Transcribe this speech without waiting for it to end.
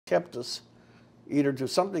kept us either to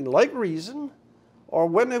something like reason, or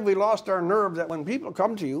when have we lost our nerve that when people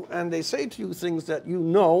come to you and they say to you things that you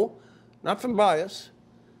know, not from bias,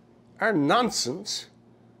 are nonsense,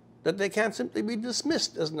 that they can't simply be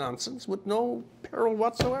dismissed as nonsense with no peril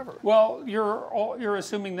whatsoever. Well, you're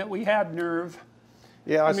assuming that we had nerve.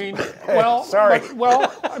 Yeah, I mean, well, sorry.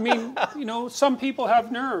 I mean, you know, some people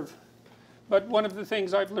have nerve. But one of the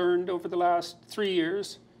things I've learned over the last 3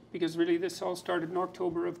 years, because really this all started in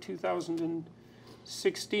October of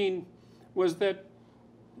 2016, was that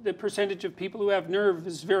the percentage of people who have nerve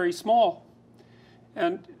is very small,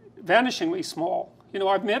 and vanishingly small. You know,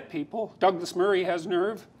 I've met people. Douglas Murray has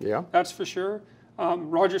nerve. Yeah. That's for sure.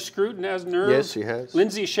 Roger Scruton has nerve. Yes, he has.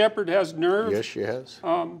 Lindsay Shepherd has nerve. Yes, she has.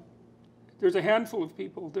 There's a handful of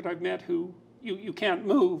people that I've met who you can't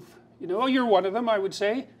move. You know, you're one of them, I would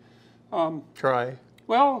say. Try.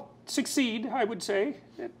 Well, succeed, I would say.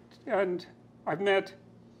 And I've met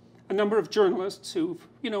a number of journalists who've,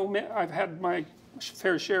 you know, I've had my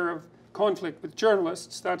fair share of conflict with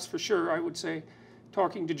journalists, that's for sure, I would say.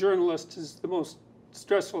 Talking to journalists is the most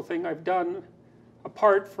stressful thing I've done,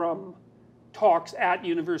 apart from talks at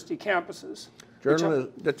university campuses.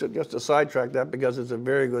 Journalism, just to sidetrack that, because it's a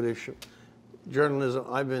very good issue. Journalism,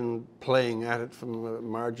 I've been playing at it from the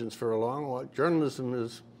margins for a long while. Journalism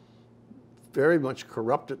is very much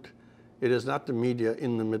corrupted. It is not the media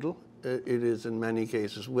in the middle. It is in many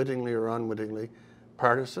cases, wittingly or unwittingly,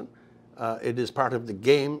 partisan. It is part of the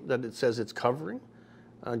game that it says it's covering.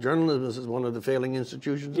 Journalism is one of the failing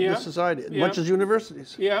institutions in this society, as much as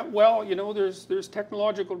universities. Yeah, well, you know, there's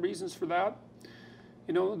technological reasons for that.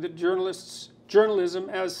 You know, the journalism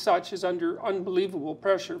as such is under unbelievable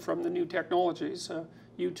pressure from the new technologies,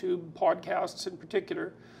 YouTube, podcasts in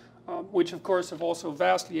particular, which of course have also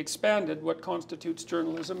vastly expanded what constitutes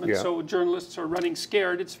journalism. And so journalists are running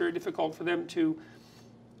scared. It's very difficult for them to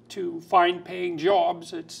find paying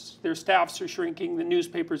jobs. Their staffs are shrinking, the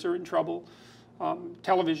newspapers are in trouble.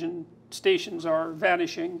 Television stations are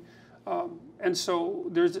vanishing, and so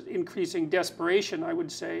there's increasing desperation, I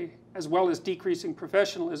would say, as well as decreasing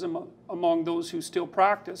professionalism among those who still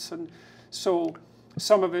practice. And so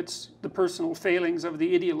some of it's the personal failings of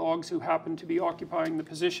the ideologues who happen to be occupying the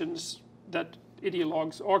positions that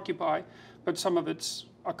ideologues occupy, but some of it's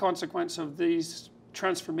a consequence of these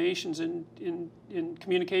transformations in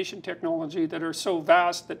communication technology that are so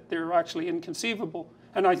vast that they're actually inconceivable.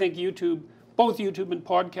 And I think both YouTube and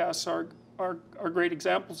podcasts are great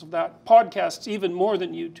examples of that. Podcasts even more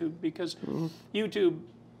than YouTube, because YouTube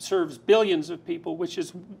serves billions of people, which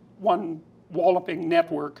is one walloping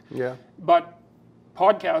network. Yeah. But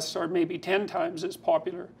podcasts are maybe 10 times as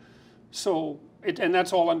popular. So, and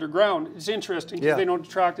that's all underground. It's interesting because they don't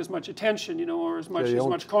attract as much attention, you know, or as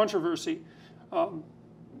much controversy.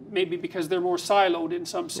 Maybe because they're more siloed in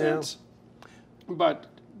some sense. But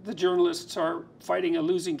the journalists are fighting a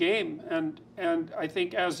losing game, and I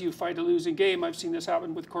think as you fight a losing game, I've seen this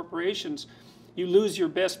happen with corporations, you lose your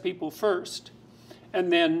best people first,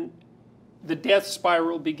 and then the death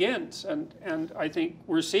spiral begins, and I think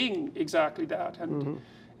we're seeing exactly that, and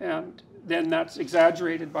then that's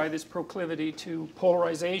exaggerated by this proclivity to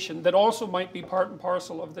polarization that also might be part and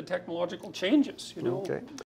parcel of the technological changes, you know.